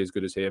potential to be as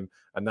good as him,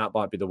 and that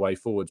might be the way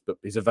forwards. But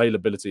his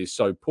availability is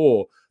so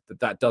poor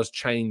that does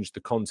change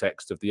the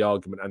context of the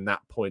argument and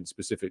that point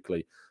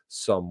specifically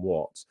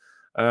somewhat.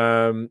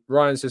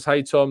 Ryan says,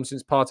 hey, Tom,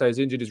 since Partey is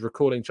injured, is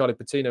recalling Charlie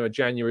Patino a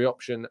January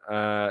option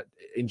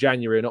in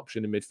January, an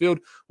option in midfield?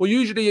 Well,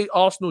 usually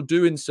Arsenal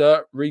do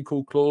insert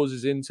recall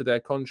clauses into their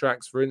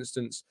contracts. For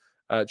instance,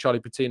 Charlie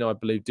Patino, I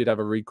believe, did have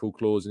a recall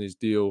clause in his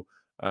deal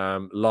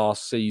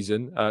last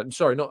season.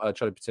 Sorry, not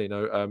Charlie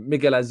Patino.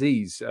 Miguel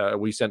Aziz,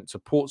 we sent to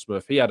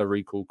Portsmouth. He had a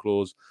recall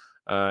clause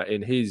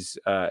in his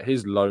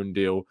loan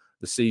deal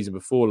the season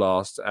before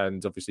last,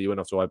 and obviously he went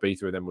off to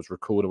Ibiza and then was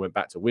recalled and went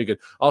back to Wigan.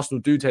 Arsenal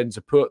do tend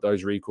to put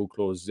those recall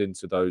clauses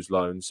into those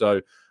loans,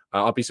 so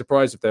I'd be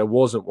surprised if there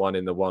wasn't one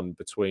in the one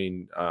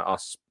between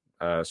us,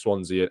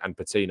 Swansea and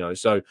Patino.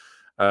 So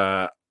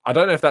I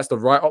don't know if that's the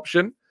right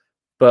option,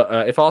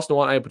 but if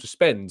Arsenal aren't able to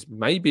spend,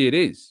 maybe it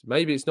is.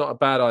 Maybe it's not a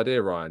bad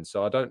idea, Ryan.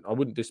 So I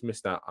wouldn't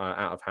dismiss that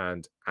out of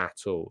hand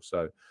at all.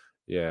 So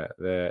yeah,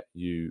 there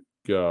you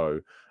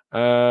go.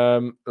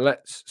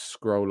 Let's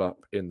scroll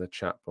up in the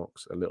chat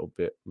box a little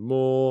bit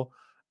more.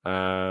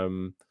 I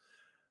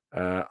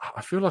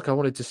feel like I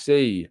wanted to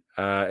see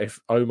if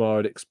Omar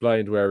had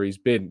explained where he's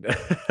been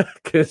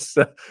because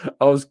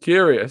I was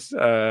curious.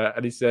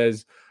 And he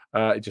says,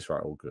 just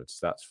right, all good.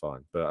 So that's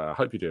fine. But I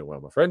hope you're doing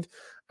well, my friend.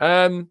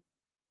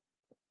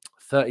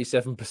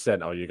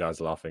 37%. Oh, you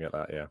guys are laughing at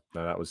that. Yeah,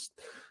 no, that was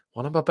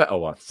one of my better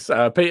ones.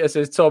 Peter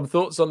says, Tom,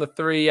 thoughts on the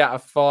 3 out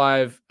of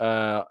 5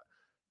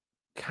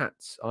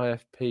 Cats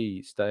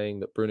IFP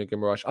saying that Bruno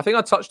Guimaraes. I think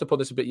I touched upon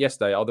this a bit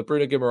yesterday. The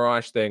Bruno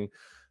Guimaraes thing.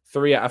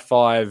 3 out of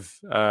 5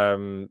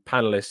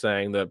 panelists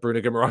saying that Bruno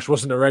Guimaraes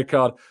wasn't a red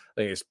card. I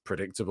think it's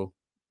predictable.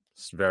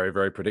 It's very,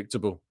 very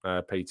predictable,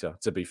 Peter,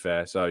 to be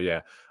fair. So,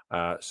 yeah,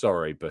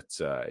 sorry, but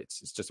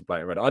it's just a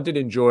blatant red. I did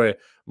enjoy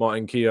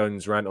Martin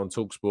Keown's rant on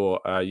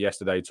TalkSport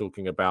yesterday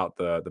talking about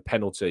the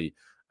penalty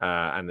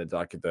and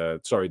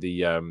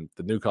the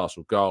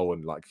Newcastle goal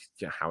and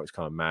how it's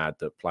kind of mad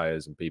that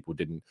players and people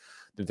didn't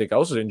think. I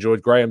also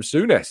enjoyed Graham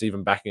Souness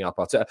even backing up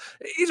Arteta.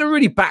 It's a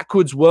really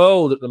backwards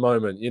world at the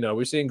moment.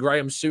 We're seeing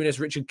Graham Souness,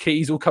 Richard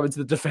Keys all coming to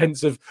the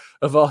defence of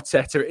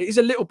Arteta. It is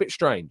a little bit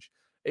strange.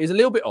 It is a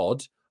little bit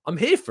odd. I'm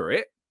here for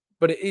it,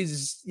 but it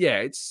is,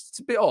 it's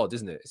a bit odd,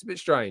 isn't it? It's a bit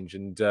strange.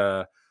 And,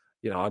 I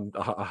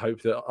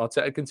hope that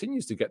Arteta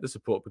continues to get the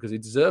support because he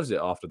deserves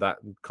it after that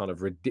kind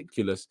of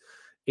ridiculous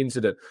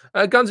incident.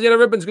 Guns and Yellow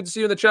Ribbons, good to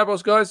see you in the chat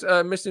box, guys.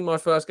 Missing my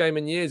first game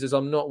in years as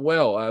I'm not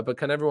well, but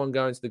can everyone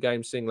go into the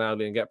game, sing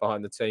loudly and get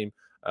behind the team?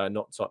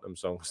 Not Tottenham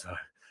songs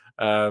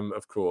though.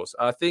 Of course.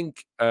 I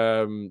think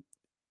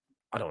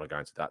I don't want to go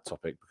into that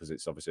topic because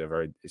it's obviously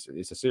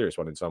it's a serious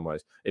one in some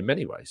ways, in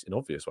many ways, in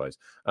obvious ways.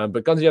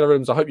 But Guns and Yellow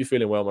Ribbons, I hope you're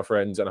feeling well, my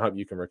friends, and I hope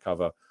you can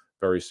recover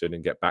very soon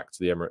and get back to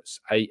the Emirates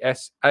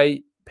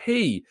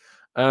ASAP.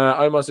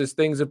 Omar says,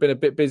 things have been a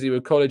bit busy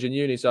with college and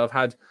uni, so I've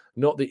had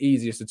not the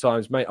easiest of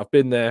times. Mate, I've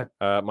been there.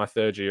 My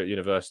third year at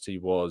university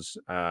was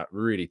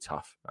really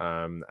tough,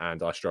 and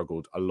I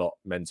struggled a lot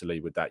mentally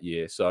with that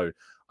year. So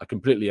I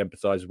completely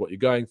empathise with what you're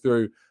going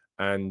through,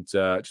 and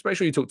just make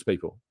sure you talk to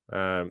people.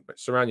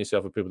 Surround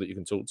yourself with people that you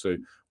can talk to,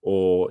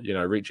 or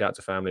reach out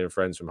to family and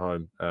friends from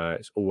home.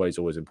 It's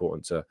always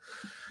important to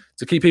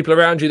keep people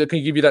around you that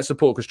can give you that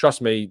support, because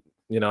trust me,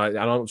 and I'm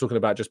not talking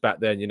about just back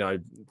then,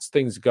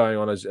 things going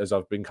on as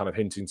I've been kind of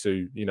hinting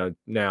to,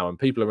 now, and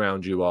people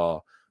around you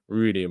are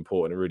really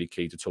important and really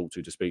key to talk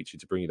to speak to you,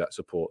 to bring you that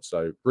support.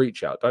 So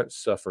reach out, don't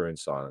suffer in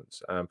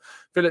silence.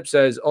 Philip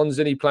says, on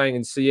Zinni playing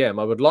in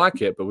CM, I would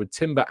like it, but with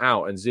Timber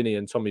out and Zinni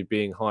and Tommy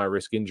being high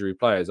risk injury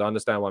players, I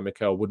understand why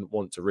Mikel wouldn't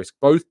want to risk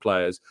both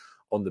players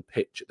on the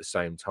pitch at the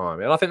same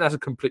time. And I think that's a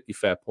completely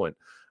fair point.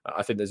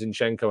 I think that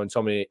Zinchenko and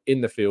Tommy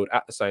in the field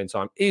at the same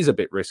time is a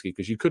bit risky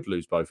because you could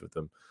lose both of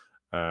them.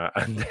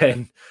 And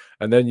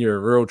then you're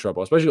in real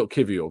trouble. Especially you've got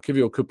Kivior.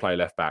 Kivior could play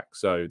left back,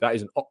 so that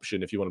is an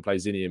option. If you want to play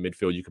Zinni in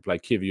midfield, you could play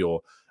Kivior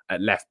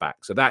at left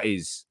back. So that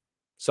is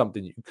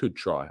something you could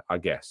try, I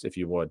guess, if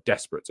you were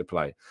desperate to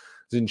play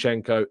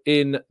Zinchenko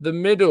in the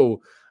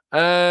middle.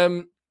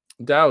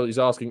 Dal is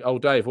asking,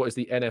 Dave, what is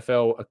the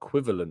NFL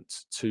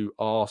equivalent to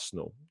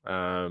Arsenal?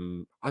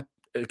 Again,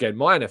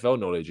 my NFL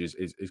knowledge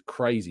is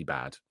crazy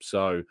bad,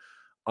 so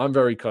I'm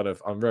very,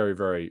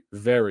 very,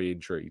 very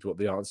intrigued what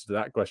the answer to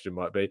that question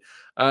might be.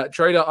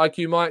 Trader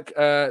IQ Mike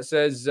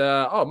says,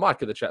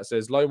 Mike in the chat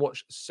says, loan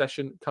watch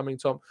session coming,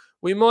 Tom.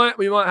 We might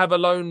have a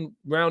loan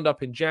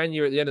roundup in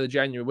January, at the end of the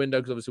January window,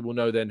 because obviously we'll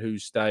know then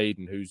who's stayed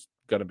and who's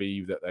going to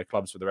be at their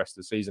clubs for the rest of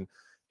the season.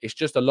 It's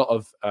just a lot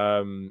of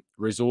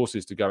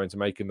resources to go into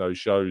making those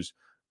shows,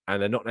 and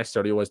they're not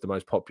necessarily always the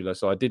most popular.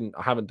 So I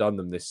haven't done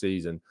them this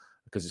season,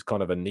 because it's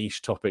kind of a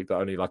niche topic that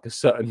only like a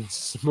certain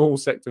small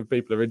sector of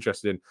people are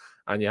interested in.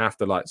 And you have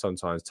to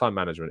sometimes time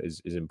management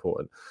is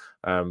important.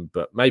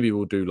 But maybe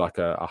we'll do like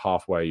a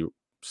halfway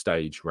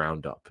stage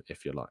roundup,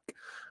 if you like.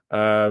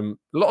 A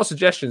lot of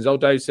suggestions.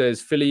 Old Dave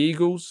says Philly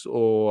Eagles,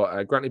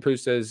 or Grantley Poo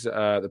says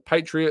the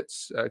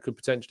Patriots could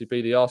potentially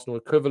be the Arsenal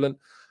equivalent.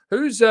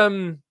 Who's,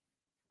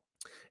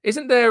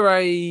 isn't there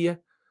a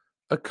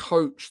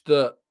coach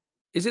that,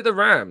 is it the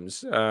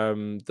Rams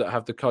that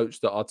have the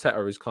coach that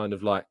Arteta is kind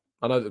of like,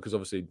 I know that because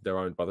obviously they're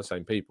owned by the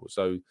same people.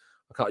 So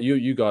I can't,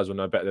 you guys will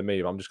know better than me.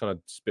 I'm just kind of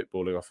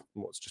spitballing off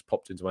what's just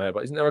popped into my head.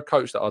 But isn't there a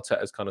coach that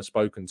Arteta's kind of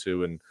spoken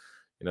to, and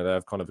they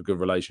have kind of a good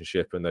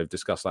relationship, and they've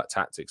discussed like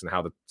tactics and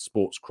how the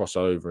sports cross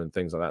over and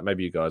things like that?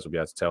 Maybe you guys will be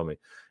able to tell me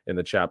in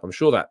the chat. I'm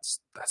sure that's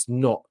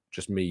not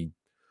just me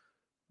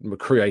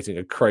creating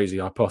a crazy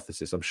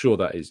hypothesis. I'm sure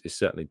that is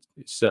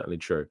certainly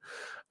true.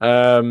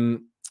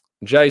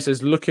 Jay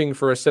says, looking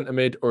for a centre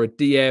mid or a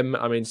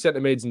DM. I mean, centre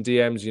mids and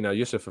DMs,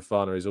 Yusuf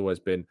Fofana has always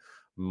been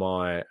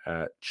my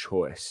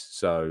choice.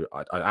 So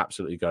I'd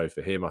absolutely go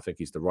for him. I think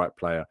he's the right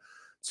player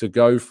to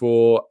go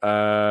for.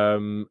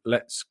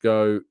 Let's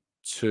go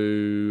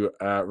to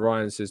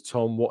Ryan says,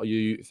 Tom, what do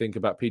you think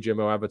about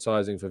PGMO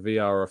advertising for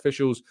VR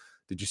officials?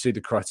 Did you see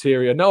the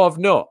criteria? No, I've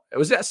not.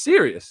 Was that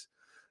serious?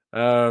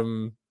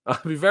 I'd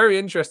be very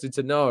interested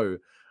to know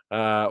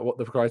what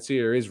the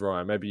criteria is,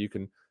 Ryan. Maybe you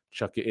can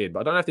chuck it in,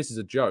 but I don't know if this is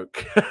a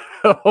joke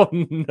or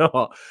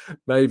not.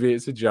 Maybe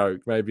it's a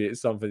joke. Maybe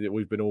it's something that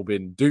we've all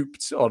been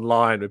duped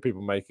online with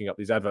people making up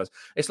these adverts.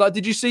 It's like,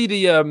 did you see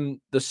the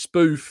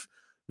spoof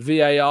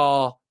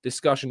VAR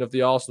discussion of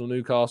the Arsenal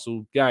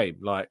Newcastle game?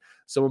 Like,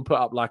 someone put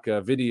up like a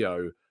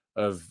video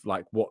of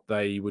like what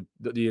they would,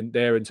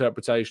 their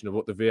interpretation of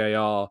what the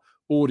VAR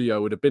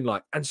audio would have been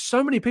like, and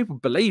so many people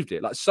believed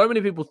it. Like, so many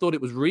people thought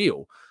it was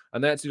real,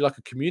 and they had to do like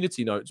a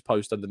community notes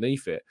post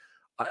underneath it.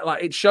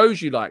 Like, it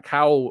shows you like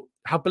how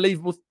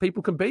believable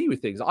people can be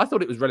with things. I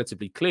thought it was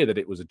relatively clear that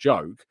it was a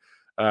joke,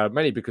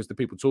 mainly because the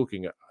people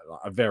talking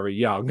are very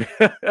young,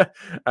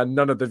 and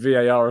none of the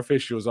VAR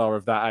officials are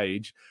of that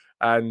age.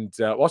 And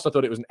whilst I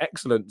thought it was an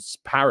excellent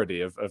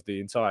parody of the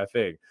entire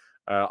thing,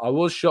 I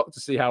was shocked to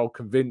see how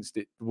convinced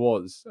it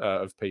was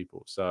of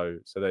people. So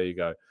there you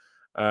go.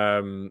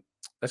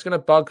 That's going to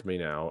bug me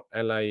now.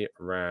 LA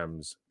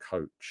Rams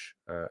coach.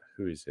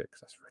 Who is it?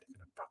 Because that's really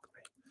going to bug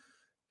me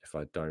if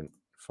I don't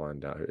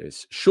find out who it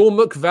is. Sean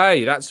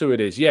McVay, that's who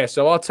it is. Yeah,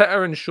 so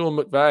Arteta and Sean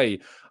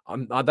McVay,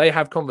 they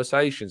have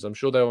conversations. I'm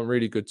sure they're on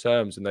really good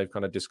terms, and they've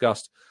kind of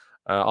discussed.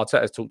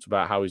 Arteta's talked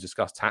about how he's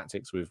discussed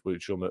tactics with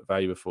Sean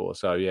McVay before.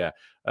 So yeah,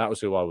 that was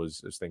who I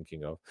was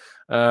thinking of.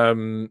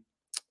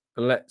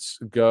 Let's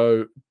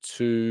go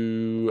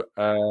to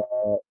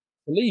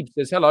Talib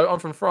says, hello, I'm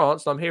from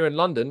France. I'm here in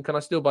London. Can I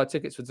still buy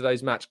tickets for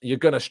today's match? You're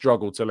going to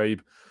struggle,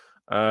 Talib.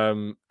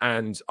 And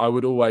I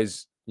would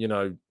always,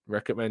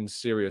 recommend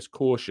serious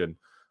caution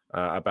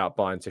about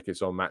buying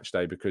tickets on match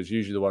day, because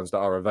usually the ones that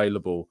are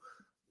available,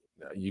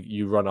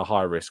 you run a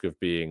high risk of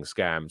being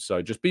scammed.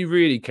 So just be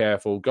really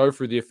careful. Go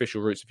through the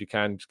official routes if you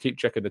can. Just keep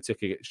checking the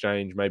ticket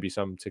exchange. Maybe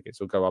some tickets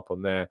will go up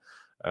on there.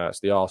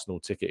 It's the Arsenal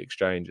ticket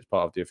exchange. It's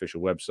part of the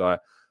official website.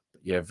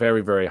 But yeah,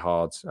 very, very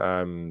hard.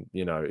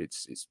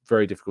 It's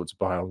very difficult to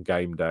buy on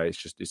game day.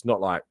 It's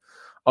not like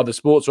other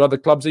sports or other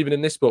clubs, even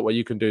in this sport, where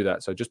you can do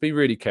that. So just be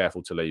really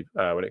careful to leave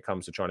when it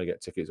comes to trying to get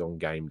tickets on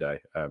game day,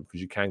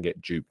 because you can get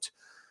duped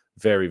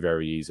very,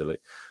 very easily.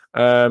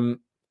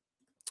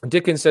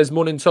 Dickens says,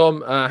 morning,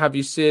 Tom. Have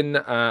you seen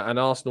an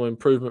Arsenal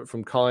improvement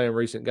from Kai in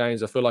recent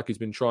games? I feel like he's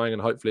been trying,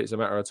 and hopefully it's a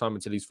matter of time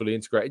until he's fully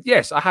integrated.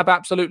 Yes, I have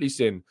absolutely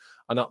seen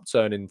an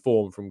upturn in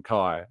form from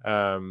Kai.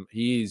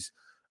 He is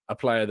a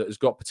player that has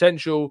got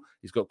potential.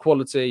 He's got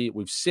quality.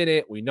 We've seen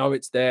it. We know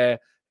it's there.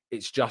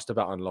 It's just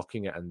about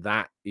unlocking it, and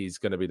that is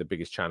going to be the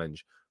biggest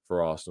challenge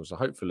for Arsenal. So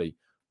hopefully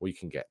we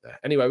can get there.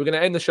 Anyway, we're going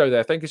to end the show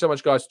there. Thank you so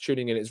much, guys, for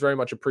tuning in. It's very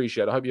much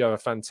appreciated. I hope you have a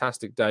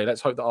fantastic day.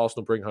 Let's hope that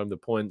Arsenal bring home the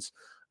points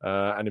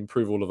and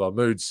improve all of our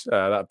moods.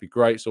 That'd be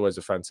great. It's always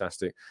a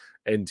fantastic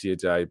end to your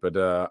day.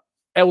 But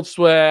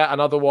elsewhere and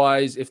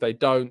otherwise, if they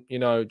don't,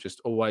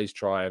 just always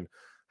try and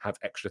have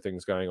extra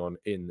things going on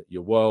in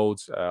your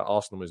world.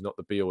 Arsenal is not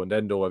the be-all and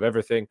end-all of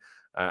everything,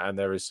 and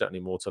there is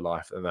certainly more to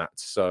life than that.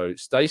 So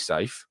stay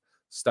safe,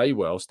 stay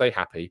well, stay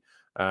happy.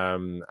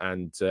 And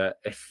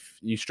if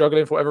you're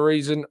struggling for whatever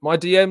reason, my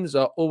DMs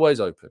are always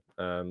open.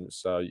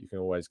 So you can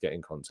always get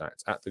in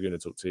contact at the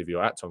Gooner Talk TV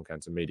or at Tom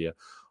Canton Media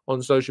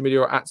on social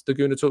media, or at the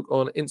Gooner Talk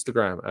on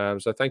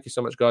Instagram. So thank you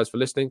so much, guys, for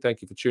listening.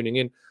 Thank you for tuning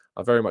in.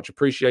 I very much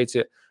appreciate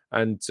it.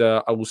 And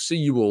I will see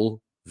you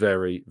all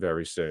very,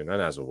 very soon.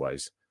 And as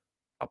always,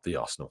 up the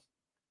Arsenal.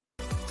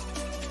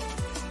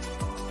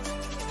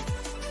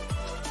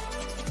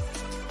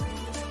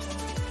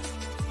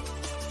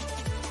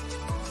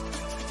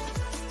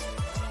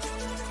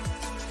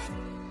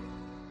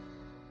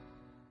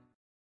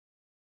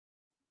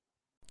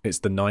 It's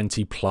the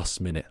 90-plus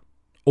minute.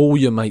 All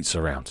your mates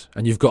around,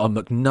 and you've got a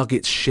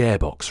McNuggets share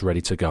box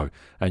ready to go,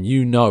 and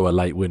you know a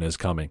late winner's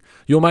coming.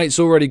 Your mate's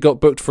already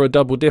got booked for a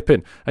double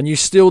dipping, and you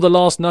steal the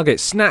last nugget,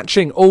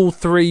 snatching all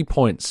 3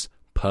 points.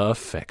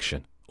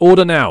 Perfection.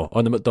 Order now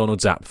on the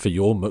McDonald's app for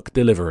your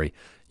McDelivery.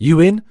 You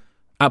in?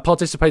 At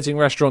participating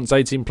restaurants,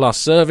 18 plus,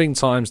 serving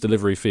times,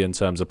 delivery fee and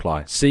terms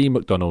apply. See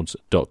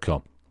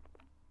mcdonalds.com.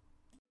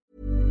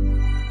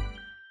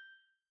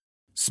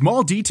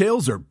 Small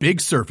details are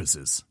big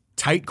surfaces.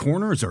 Tight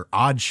corners are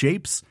odd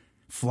shapes.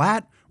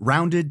 Flat,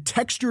 rounded,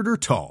 textured, or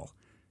tall.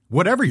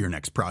 Whatever your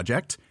next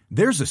project,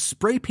 there's a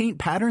spray paint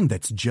pattern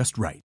that's just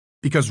right.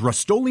 Because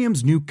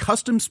Rust-Oleum's new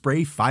Custom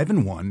Spray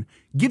 5-in-1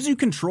 gives you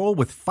control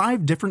with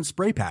 5 different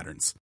spray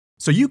patterns.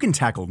 So you can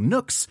tackle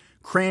nooks,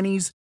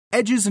 crannies,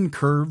 edges, and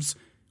curves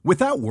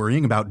without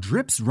worrying about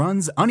drips,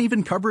 runs,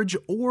 uneven coverage,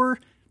 or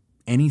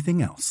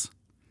anything else.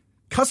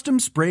 Custom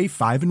Spray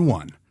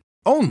 5-in-1.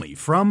 Only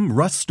from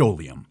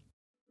Rust-Oleum.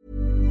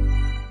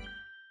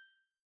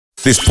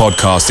 This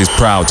podcast is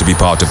proud to be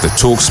part of the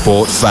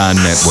TalkSport Fan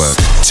Network.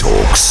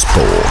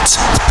 TalkSport.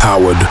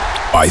 Powered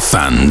by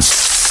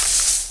fans.